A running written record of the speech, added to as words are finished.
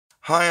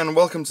Hi and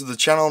welcome to the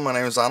channel. My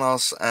name is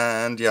Anos,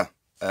 and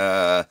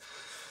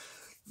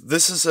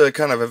this is a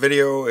kind of a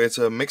video. It's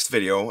a mixed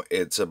video.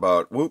 It's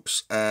about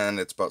whoops and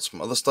it's about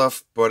some other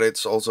stuff, but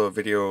it's also a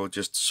video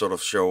just to sort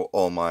of show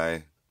all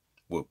my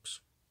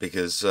whoops,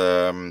 because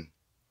shout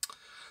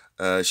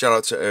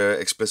out to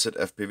Explicit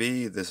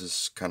FPV. This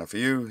is kind of for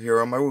you. Here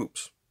are my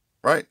whoops,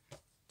 right?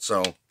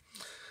 So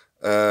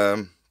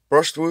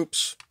brushed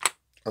whoops,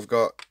 I've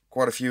got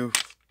quite a few,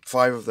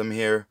 5 of them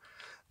here.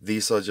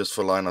 These are just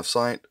for line of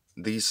sight.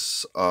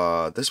 These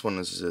this one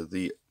is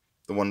the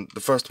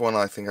first one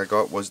I think I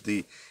got was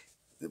this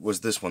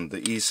one, the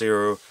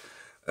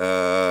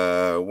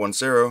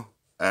E010,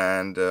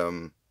 and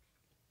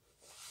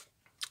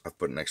I've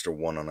put an extra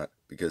 1 on it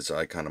because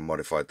I kind of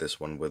modified this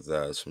one with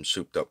some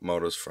souped up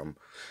motors from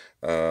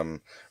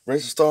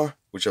Razor Star,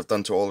 which I've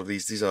done to all of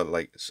these. These are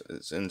like,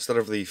 instead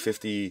of the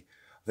 50,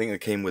 I think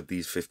it came with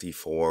these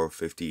 54,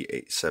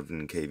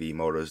 57 kV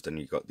motors, then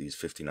you got these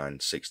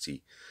 59,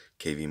 60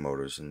 kV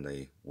motors, and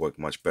they work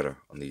much better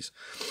on these.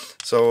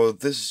 So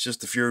this is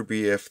just the Fury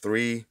B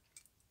F3,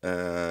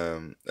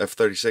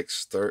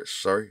 F36,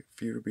 sorry,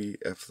 Fury B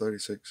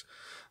F36,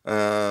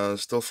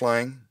 still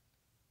flying,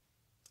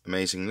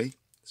 amazingly.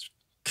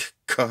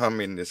 I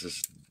mean, this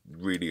is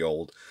really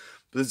old,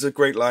 but it's a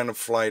great line of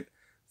flight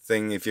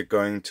thing if you're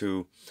going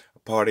to a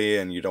party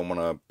and you don't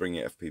want to bring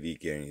your FPV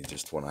gear and you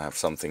just want to have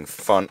something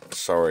fun.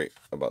 Sorry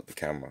about the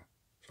camera.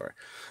 Sorry.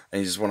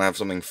 And you just want to have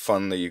something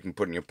fun that you can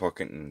put in your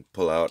pocket and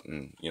pull out,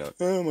 and you know,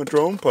 oh, I'm a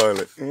drone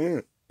pilot.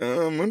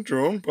 I'm a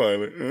drone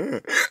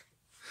pilot.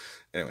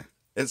 Anyway,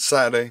 it's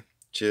Saturday.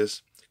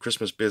 Cheers.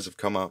 Christmas beers have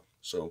come out,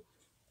 so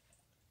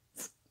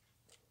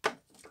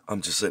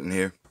I'm just sitting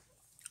here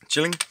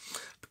chilling.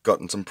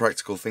 Gotten some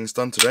practical things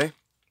done today.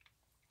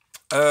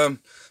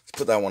 Let's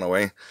put that one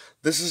away.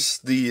 This is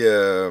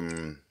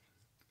the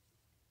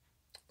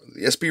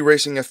SB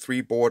Racing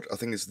F3 board. I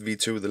think it's the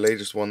V2, the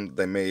latest one that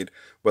they made,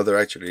 where there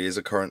actually is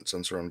a current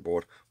sensor on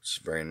board, which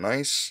is very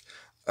nice.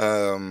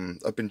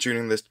 I've been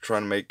tuning this to try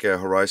and make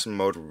horizon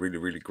mode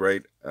really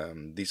great.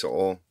 These are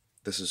all,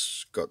 this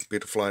has got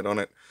Betaflight on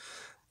it.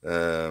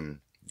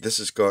 This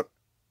has got,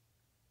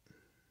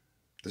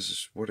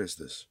 what is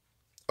this?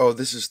 Oh,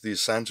 this is the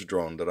Santa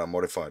drone that I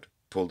modified,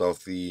 pulled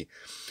off the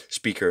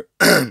speaker.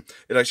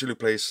 It actually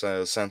plays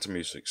Santa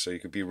music, so you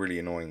could be really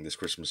annoying this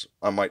Christmas.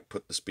 I might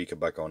put the speaker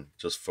back on,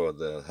 just for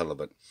the hell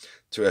of it,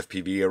 to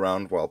FPV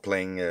around while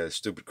playing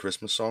stupid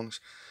Christmas songs,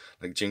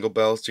 like Jingle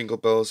Bells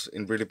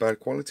in really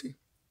bad quality.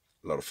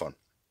 A lot of fun.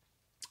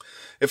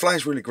 It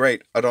flies really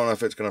great. I don't know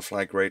if it's going to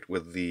fly great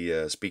with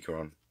the speaker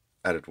on,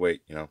 added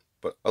weight, you know.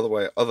 But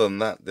other than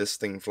that, this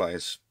thing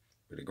flies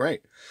really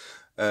great.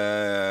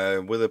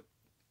 With a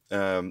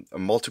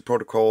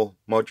multi-protocol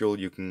module,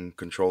 you can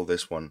control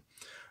this one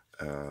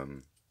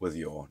with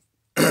your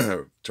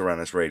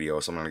Tyrannus radio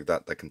or something like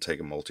that can take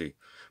a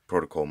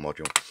multi-protocol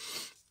module.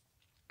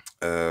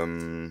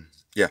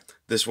 Yeah,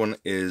 this one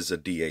is a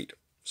D8,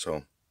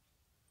 so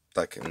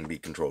that can be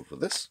controlled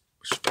with this,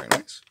 which is very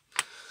nice.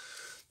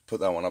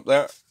 Put that one up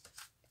there.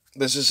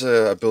 This is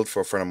a build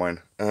for a friend of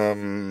mine,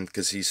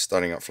 because he's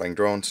starting out flying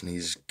drones and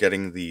he's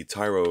getting the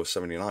Tyro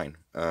 79.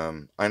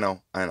 I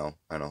know,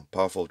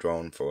 powerful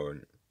drone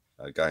for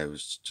a guy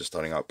who's just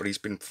starting out, but he's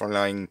been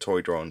flying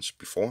toy drones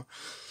before,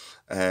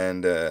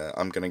 and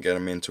I'm gonna get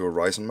him into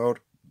horizon mode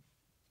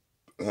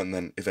and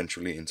then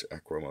eventually into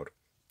acro mode.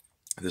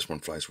 This one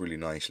flies really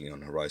nicely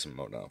on horizon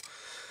mode now,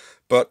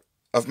 but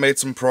I've made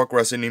some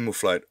progress in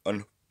Emuflight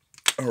on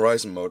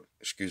horizon mode.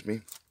 Excuse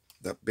me,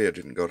 that beer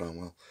didn't go down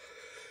well.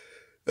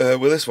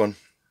 With this one,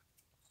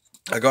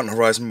 I got in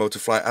horizon mode to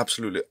fly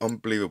absolutely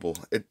unbelievable.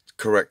 It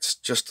corrects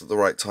just at the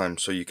right time,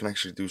 so you can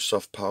actually do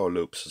soft power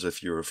loops as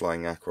if you were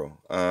flying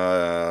acro.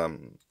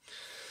 I'm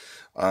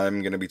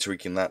going to be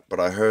tweaking that, but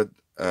I heard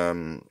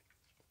I'm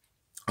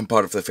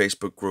part of the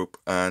Facebook group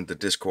and the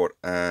Discord,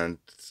 and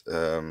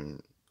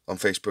on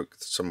Facebook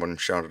someone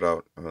shouted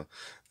out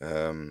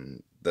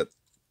that,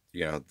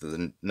 you know,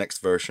 the next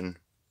version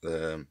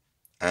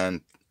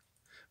and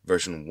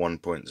version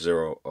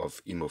 1.0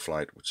 of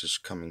Emuflight, which is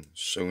coming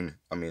soon.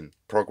 I mean,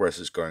 progress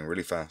is going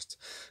really fast.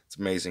 It's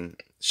amazing.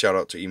 Shout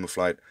out to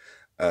Emuflight.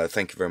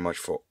 Thank you very much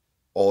for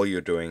all you're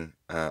doing.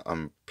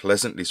 I'm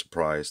pleasantly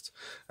surprised,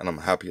 and I'm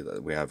happy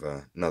that we have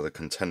another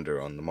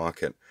contender on the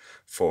market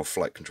for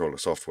flight controller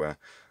software,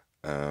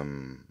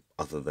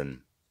 other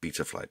than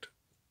Betaflight.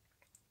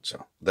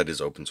 So that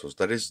is open source.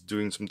 That is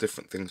doing some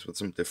different things with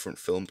some different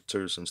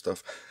filters and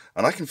stuff,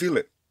 and I can feel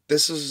it.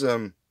 This is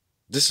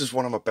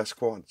one of my best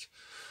quads,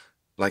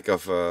 like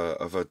of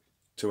a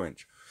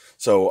 2-inch.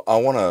 So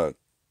I'm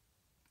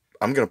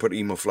gonna put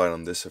Emuflight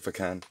on this if I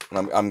can,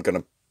 and I'm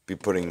gonna be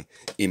putting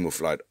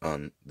Emuflight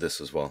on this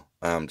as well.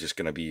 I'm just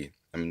gonna be,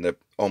 I mean, they're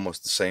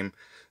almost the same,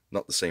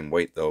 not the same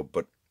weight though,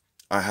 but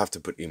I have to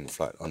put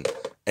Emuflight on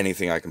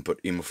anything I can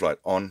put Emuflight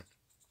on,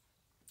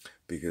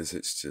 because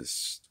it's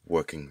just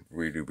working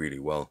really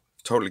well.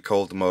 Totally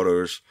cold, the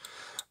motors,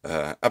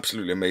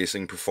 absolutely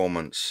amazing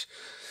performance.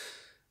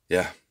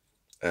 Yeah.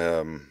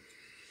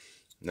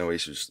 No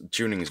issues.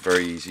 Tuning is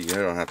very easy. You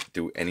don't have to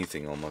do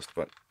anything almost,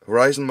 but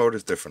Horizon mode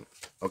is different.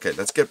 Okay,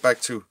 let's get back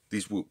to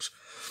these whoops.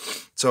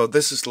 So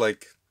this is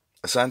like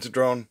a Santa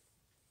drone.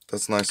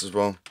 That's nice as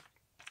well.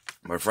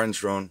 My friend's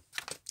drone.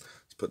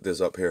 Let's put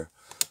this up here.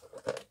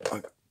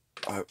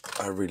 I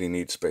really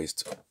need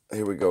space.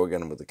 Here we go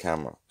again with the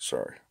camera.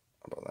 Sorry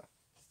about that.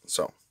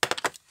 So,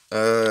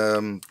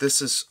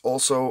 this is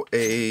also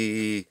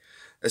a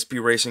SP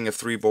Racing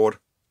F3 board.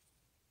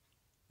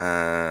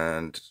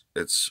 And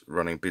it's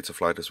running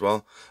Betaflight as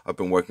well. I've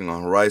been working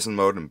on Horizon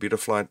mode and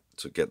Betaflight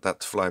to get that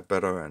to fly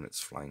better, and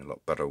it's flying a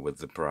lot better with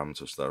the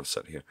parameters that I've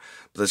set here.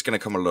 But there's going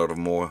to come a lot of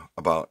more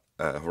about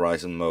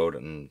Horizon mode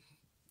and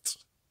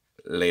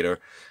later,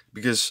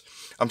 because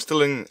I'm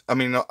still in. I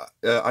mean,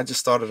 I just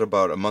started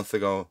about a month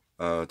ago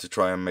to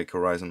try and make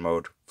Horizon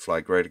mode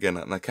fly great again,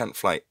 and I can't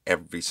fly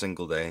every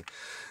single day.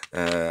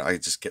 I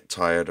just get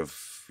tired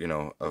of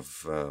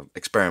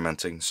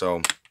experimenting.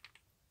 So.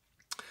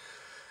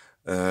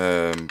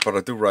 But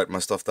I do write my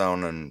stuff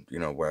down and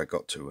where I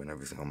got to and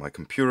everything on my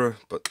computer.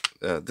 But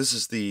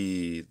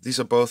these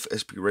are both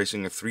SP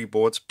Racing F3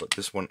 boards, but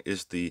this one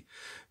is the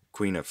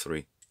Queen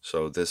F3.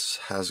 So this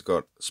has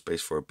got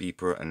space for a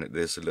beeper, and it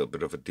is a little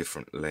bit of a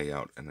different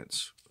layout, and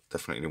it's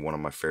definitely one of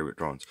my favorite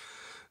drones.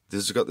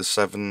 This has got the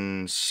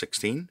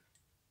 716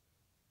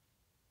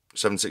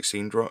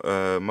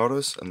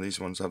 motors, and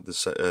these ones have the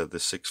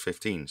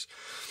 615s.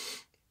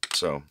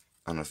 So,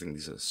 and I think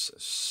these are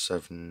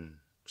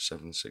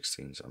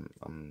 716s.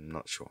 I'm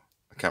not sure.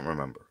 I can't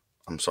remember.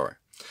 I'm sorry.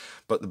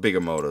 But the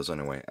bigger motors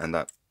anyway, and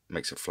that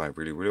makes it fly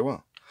really, really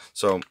well.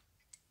 So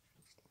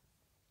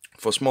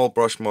for small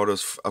brush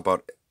motors, I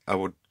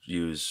would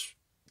use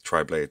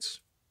tri-blades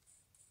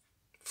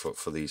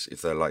for these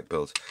if they're light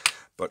built.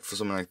 But for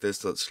something like this,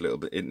 that's a little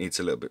bit. It needs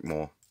a little bit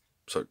more.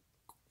 So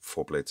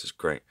 4 blades is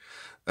great.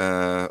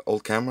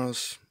 Old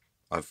cameras,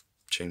 I've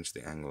changed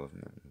the angle.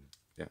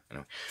 Yeah.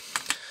 Anyway.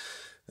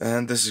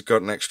 And this has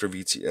got an extra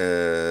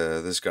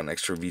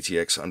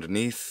VTX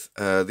underneath.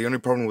 The only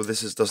problem with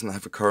this is it doesn't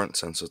have a current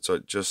sensor, so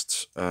it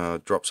just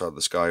drops out of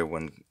the sky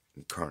when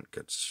current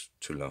gets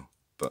too low.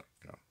 But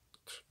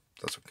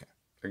that's okay.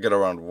 I get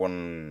around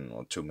 1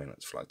 or 2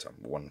 minutes flight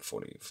time,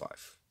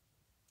 1:45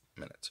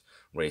 minutes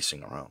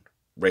racing around.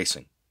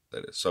 Racing,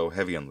 that is. So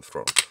heavy on the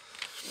throttle.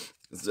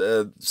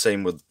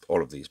 Same with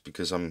all of these,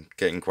 because I'm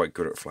getting quite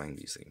good at flying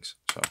these things.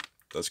 So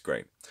that's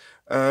great.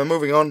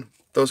 Moving on,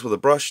 those were the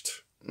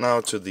brushed.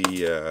 Now to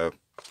the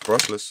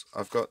brushless.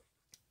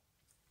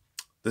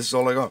 This is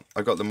all I got.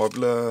 I got the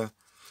Modular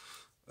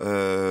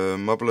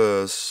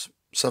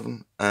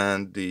 7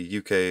 and the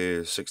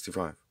UK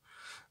 65,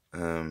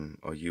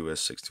 or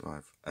US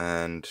 65,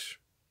 and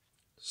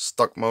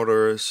stock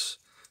motors,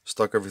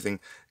 stock everything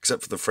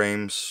except for the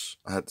frames.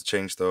 I had to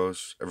change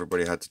those.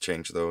 Everybody had to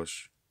change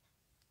those.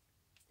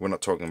 We're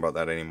not talking about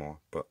that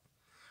anymore, but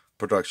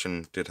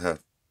production did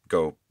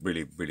go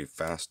really, really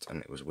fast,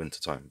 and it was winter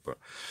time. But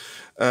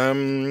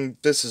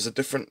this is a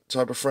different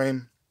type of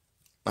frame.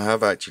 I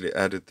have actually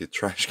added the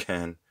trash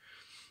can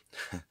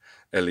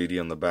LED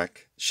on the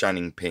back,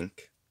 shining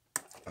pink,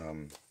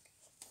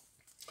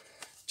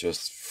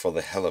 just for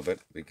the hell of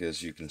it,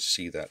 because you can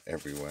see that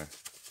everywhere.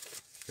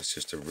 It's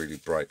just a really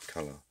bright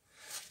color.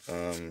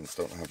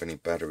 Don't have any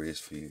batteries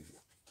for you,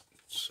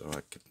 so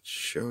I can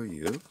show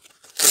you.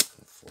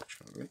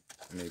 Unfortunately,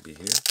 maybe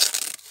here.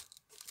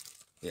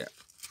 Yeah.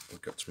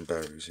 We've got some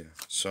batteries here.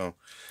 So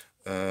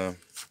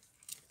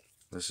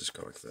let's just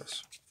go like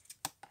this.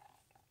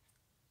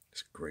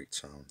 It's a great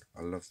sound.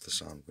 I love the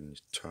sound when you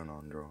turn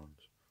on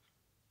drones.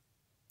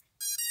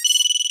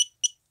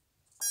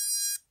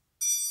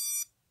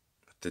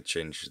 I did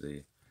change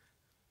the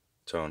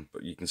tone,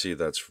 but you can see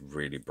that's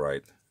really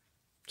bright.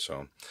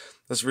 So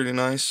that's really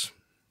nice.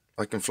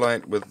 I can fly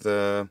it with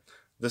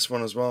this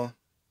one as well,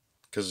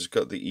 because it's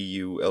got the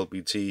EU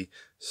LBT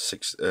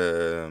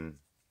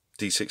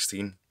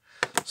D16.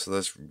 So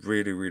that's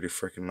really, really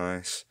freaking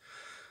nice,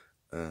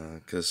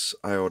 because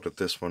I ordered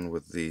this one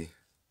with the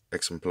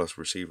XM Plus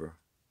receiver,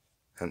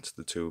 hence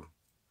the 2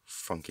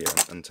 funky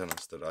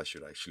antennas that I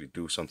should actually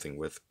do something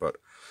with, but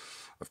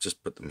I've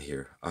just put them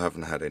here. I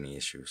haven't had any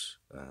issues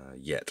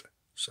yet,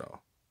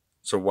 so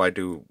why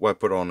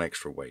put on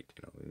extra weight?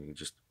 You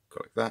just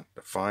go like that.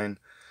 They're fine.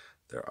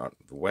 They're out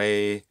of the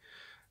way,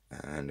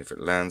 and if it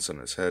lands on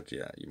its head,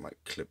 yeah, you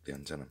might clip the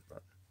antenna,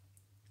 but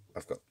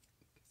I've got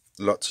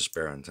lots of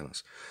spare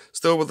antennas.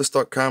 Still with the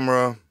stock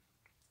camera.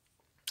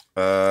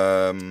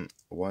 I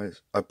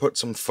put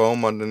some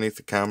foam underneath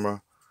the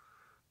camera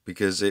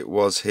because it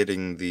was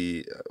hitting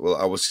the. Well,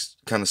 I was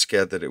kind of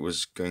scared that it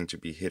was going to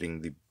be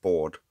hitting the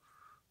board.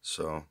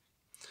 So,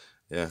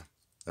 yeah.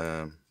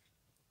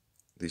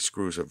 These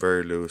screws are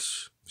very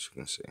loose, as you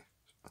can see.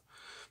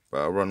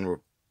 But I run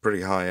with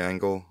pretty high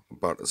angle,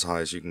 about as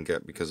high as you can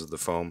get because of the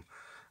foam,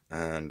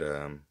 and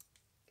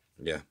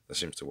yeah, that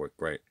seems to work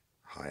great.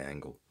 High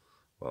angle.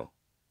 Well,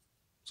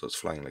 so it's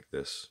flying like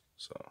this,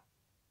 so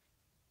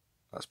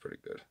that's pretty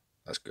good.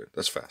 That's good.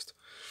 That's fast.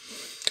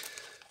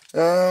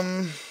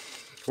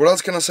 What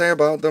else can I say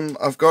about them?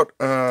 I've got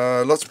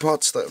lots of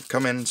parts that have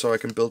come in, so I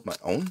can build my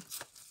own.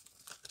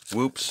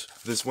 whoops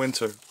this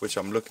winter, which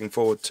I'm looking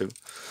forward to.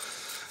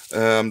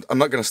 I'm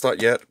not going to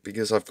start yet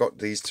because I've got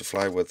these to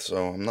fly with,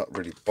 so I'm not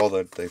really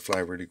bothered. They fly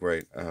really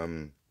great.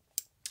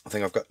 I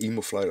think I've got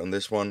Emuflight on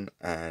this one,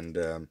 and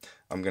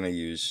I'm going to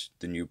use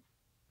the new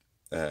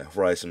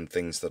Horizon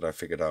things that I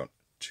figured out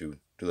to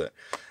do that.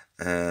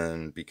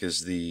 And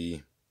because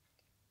this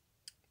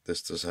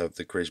does have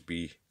the Crazy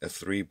Bee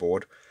F3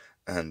 board,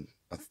 and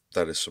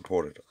that is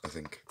supported. I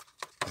think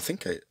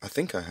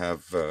I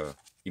have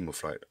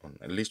Emuflight on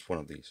at least one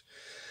of these.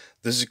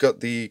 This has got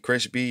the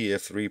Crazy Bee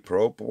F3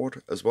 Pro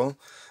board as well.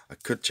 I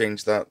could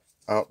change that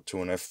out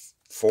to an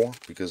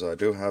F4 because I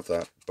do have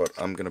that, but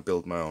I'm gonna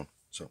build my own.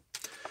 So,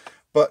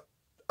 but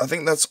I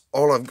think that's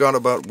all I've got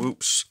about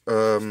whoops.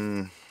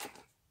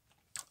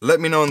 Let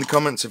me know in the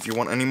comments if you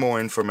want any more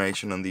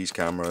information on these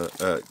camera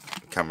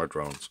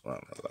drones.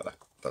 Well,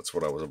 that's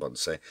what I was about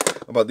to say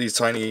about these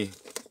tiny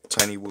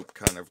whoop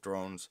kind of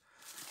drones,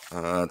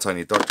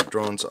 tiny doctor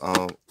drones.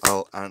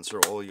 I'll answer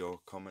all your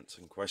comments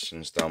and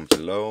questions down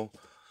below,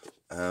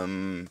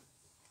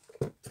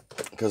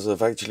 because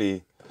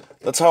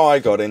that's how I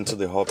got into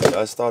the hobby.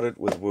 I started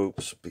with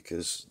whoops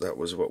because that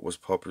was what was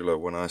popular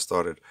when I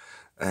started,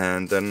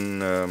 and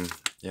then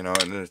you know,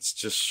 and it's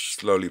just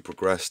slowly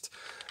progressed.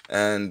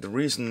 And the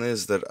reason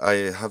is that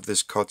I have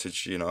this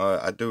cottage. You know,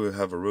 I do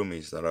have a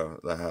roomie that I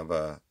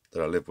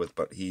live with,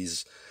 but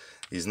he's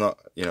not,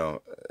 you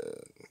know,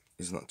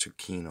 he's not too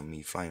keen on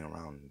me flying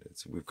around.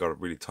 We've got a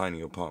really tiny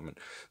apartment,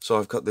 so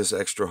I've got this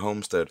extra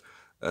homestead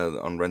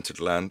on rented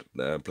land,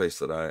 place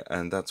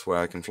and that's where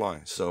I can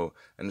fly. So,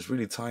 and it's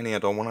really tiny. I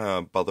don't want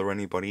to bother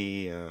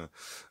anybody,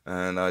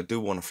 and I do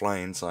want to fly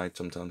inside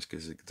sometimes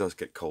because it does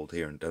get cold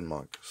here in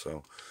Denmark.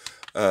 So,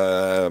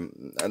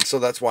 and so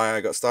that's why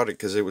I got started,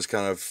 because it was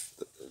kind of,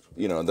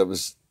 you know, that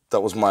was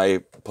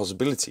my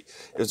possibility.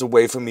 It was a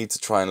way for me to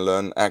try and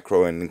learn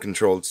acro in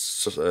controlled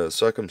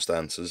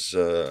circumstances,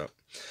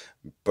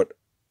 but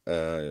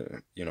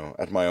you know,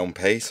 at my own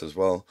pace as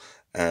well,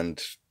 and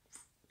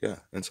yeah,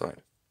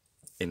 inside.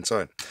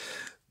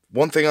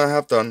 One thing I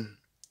have done,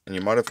 and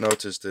you might have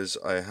noticed, is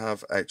I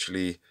have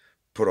actually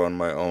put on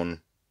my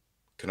own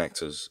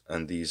connectors,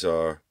 and these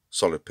are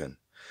solid pin.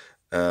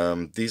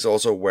 These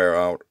also wear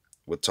out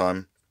with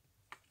time,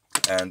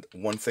 and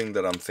one thing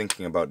that I'm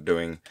thinking about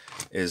doing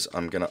is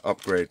I'm gonna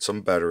upgrade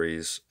some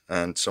batteries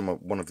and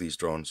one of these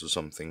drones or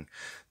something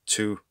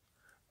to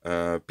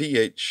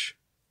pH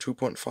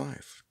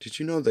 2.5. Did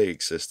you know they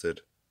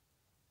existed?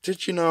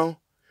 Did you know?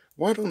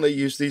 Why don't they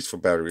use these for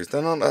batteries?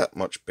 They're not that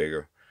much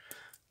bigger,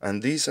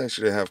 and these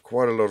actually have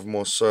quite a lot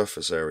more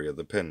surface area,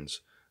 the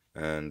pins,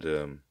 and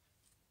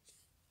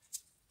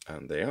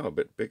they are a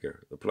bit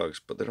bigger, the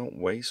plugs, but they don't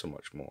weigh so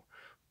much more.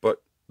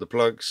 But the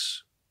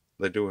plugs,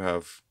 they do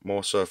have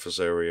more surface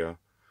area,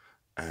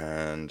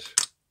 and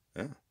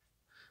yeah,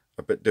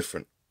 a bit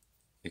different.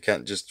 You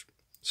can't just,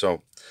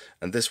 so,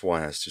 and this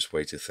wire is just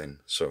way too thin,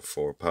 so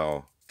for a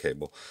power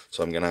cable.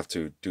 So I'm gonna have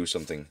to do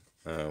something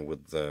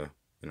with the,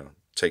 you know,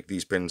 take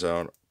these pins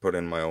out, put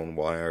in my own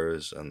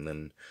wires, and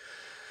then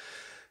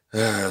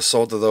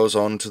solder those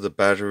onto the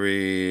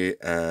battery,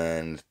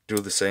 and do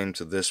the same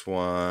to this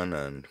one,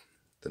 and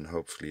then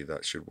hopefully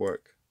that should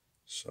work.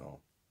 So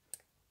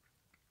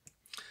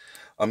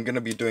I'm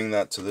gonna be doing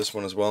that to this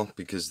one as well,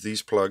 because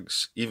these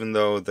plugs, even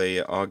though they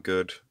are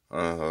good,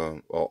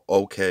 or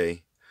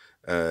okay,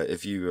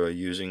 if you are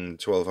using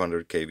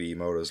 1200 kV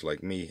motors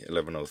like me,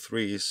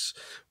 1103s,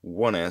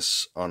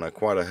 1S on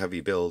quite a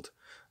heavy build,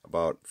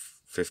 about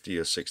 50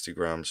 or 60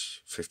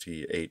 grams,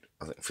 58,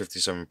 I think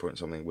 57 point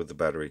something with the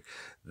battery,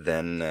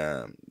 then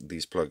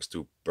these plugs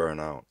do burn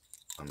out.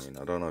 I mean,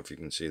 I don't know if you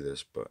can see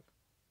this, but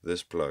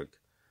this plug,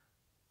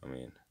 I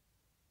mean,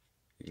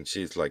 you can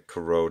see it's like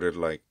corroded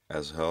like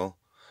as hell.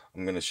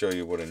 I'm going to show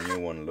you what a new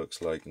one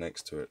looks like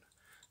next to it.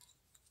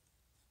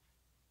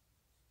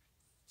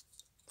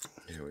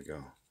 Here we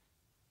go.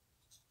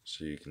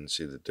 So you can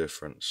see the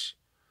difference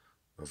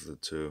of the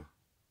two.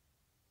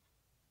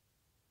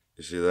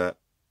 You see that?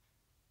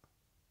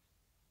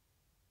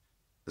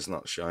 It's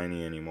not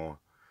shiny anymore,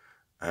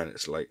 and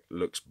it's like,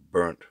 looks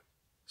burnt.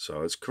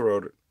 So it's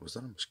corroded. Was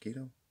that a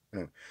mosquito?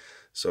 Anyway,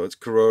 so it's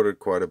corroded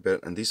quite a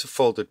bit, and these are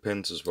folded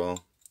pins as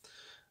well.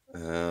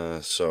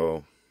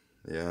 So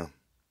yeah,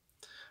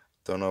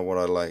 don't know what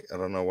I like. I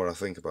don't know what I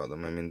think about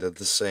them. I mean, they're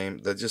the same.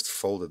 They're just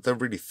folded. They're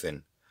really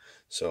thin.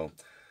 So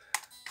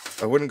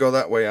I wouldn't go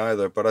that way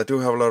either. But I do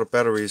have a lot of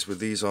batteries with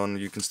these on.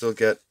 You can still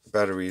get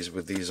batteries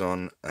with these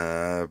on,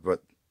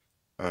 but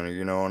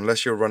you know,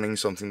 unless you're running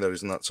something that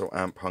is not so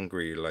amp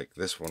hungry like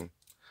this one,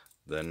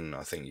 then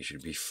I think you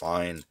should be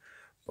fine.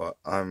 But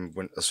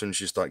as soon as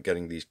you start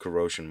getting these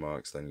corrosion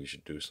marks, then you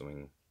should do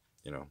something,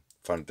 you know,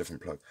 find a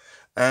different plug.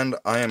 And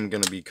I am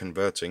going to be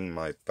converting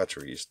my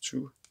batteries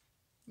to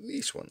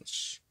these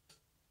ones.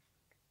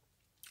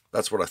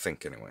 That's what I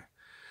think anyway,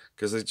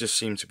 because they just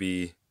seem to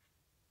be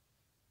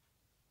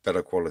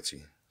better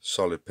quality,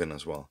 solid pin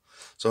as well.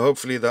 So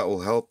hopefully that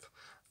will help.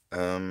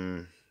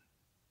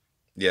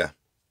 Yeah,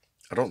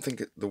 I don't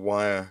think the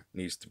wire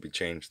needs to be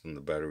changed in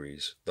the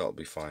batteries. That'll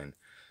be fine.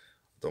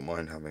 Don't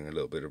mind having a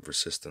little bit of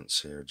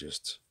resistance here,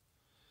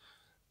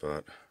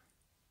 but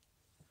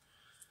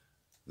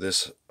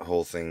this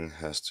whole thing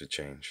has to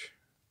change.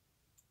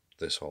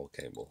 This whole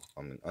cable.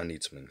 I mean, I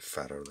need something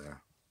fatter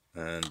there,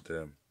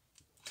 and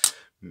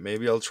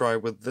maybe I'll try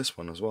with this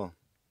one as well.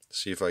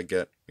 See if I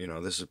get, you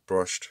know, this is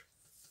brushed,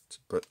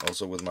 but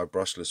also with my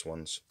brushless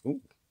ones.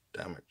 Ooh,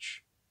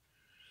 damage.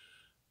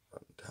 I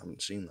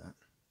haven't seen that.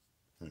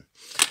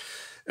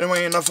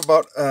 Anyway, enough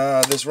about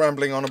this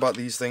rambling on about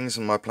these things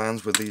and my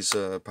plans with these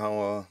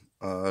power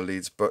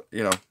leads. But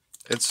you know,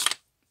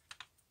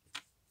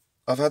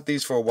 I've had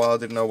these for a while.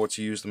 Didn't know what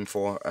to use them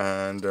for,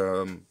 and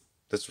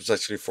this was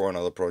actually for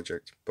another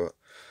project, but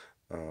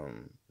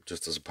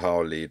just as a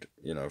power lead,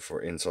 you know,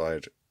 for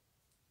inside.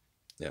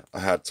 Yeah, I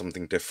had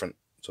something different,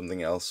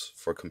 something else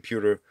for a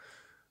computer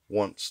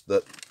once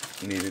that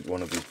needed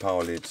one of these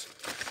power leads.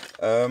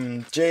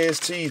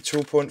 JST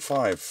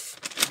 2.5.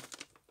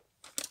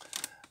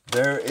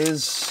 There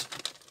is,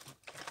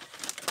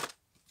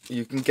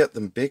 you can get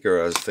them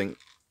bigger, I think,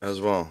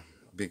 as well,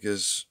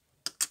 because,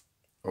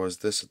 or is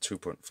this a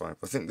 2.5?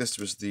 I think this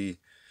was the,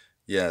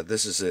 yeah,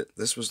 this is it.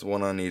 This was the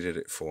one I needed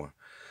it for.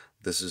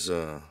 This is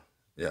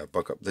yeah,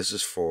 buck up. This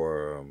is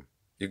for,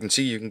 you can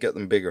see you can get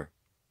them bigger.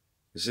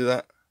 You see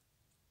that?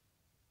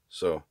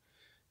 So,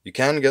 you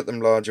can get them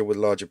larger with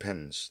larger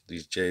pins,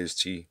 these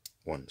JST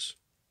ones.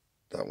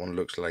 That one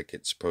looks like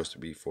it's supposed to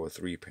be for a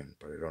 3-pin,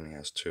 but it only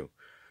has 2.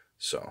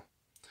 So,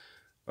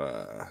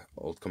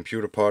 old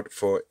computer part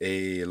for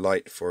a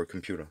light for a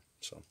computer.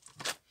 So,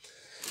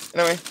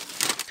 anyway,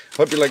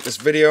 hope you like this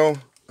video.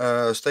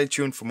 Stay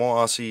tuned for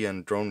more RC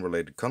and drone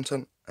related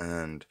content,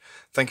 and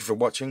thank you for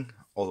watching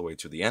all the way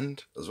to the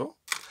end as well.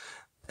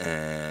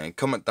 And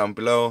comment down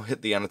below,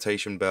 hit the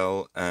annotation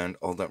bell, and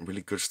all that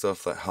really good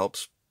stuff that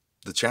helps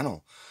the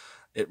channel.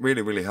 It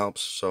really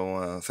helps.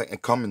 So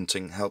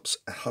commenting helps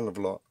a hell of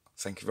a lot.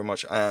 Thank you very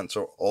much. I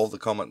answer all the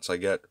comments I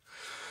get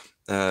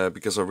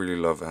because I really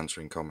love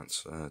answering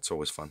comments. It's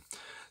always fun.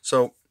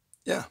 So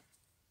yeah,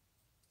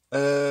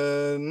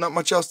 not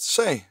much else to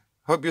say.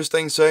 Hope you're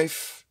staying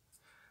safe,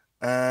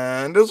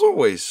 and as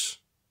always,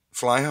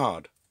 fly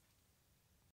hard.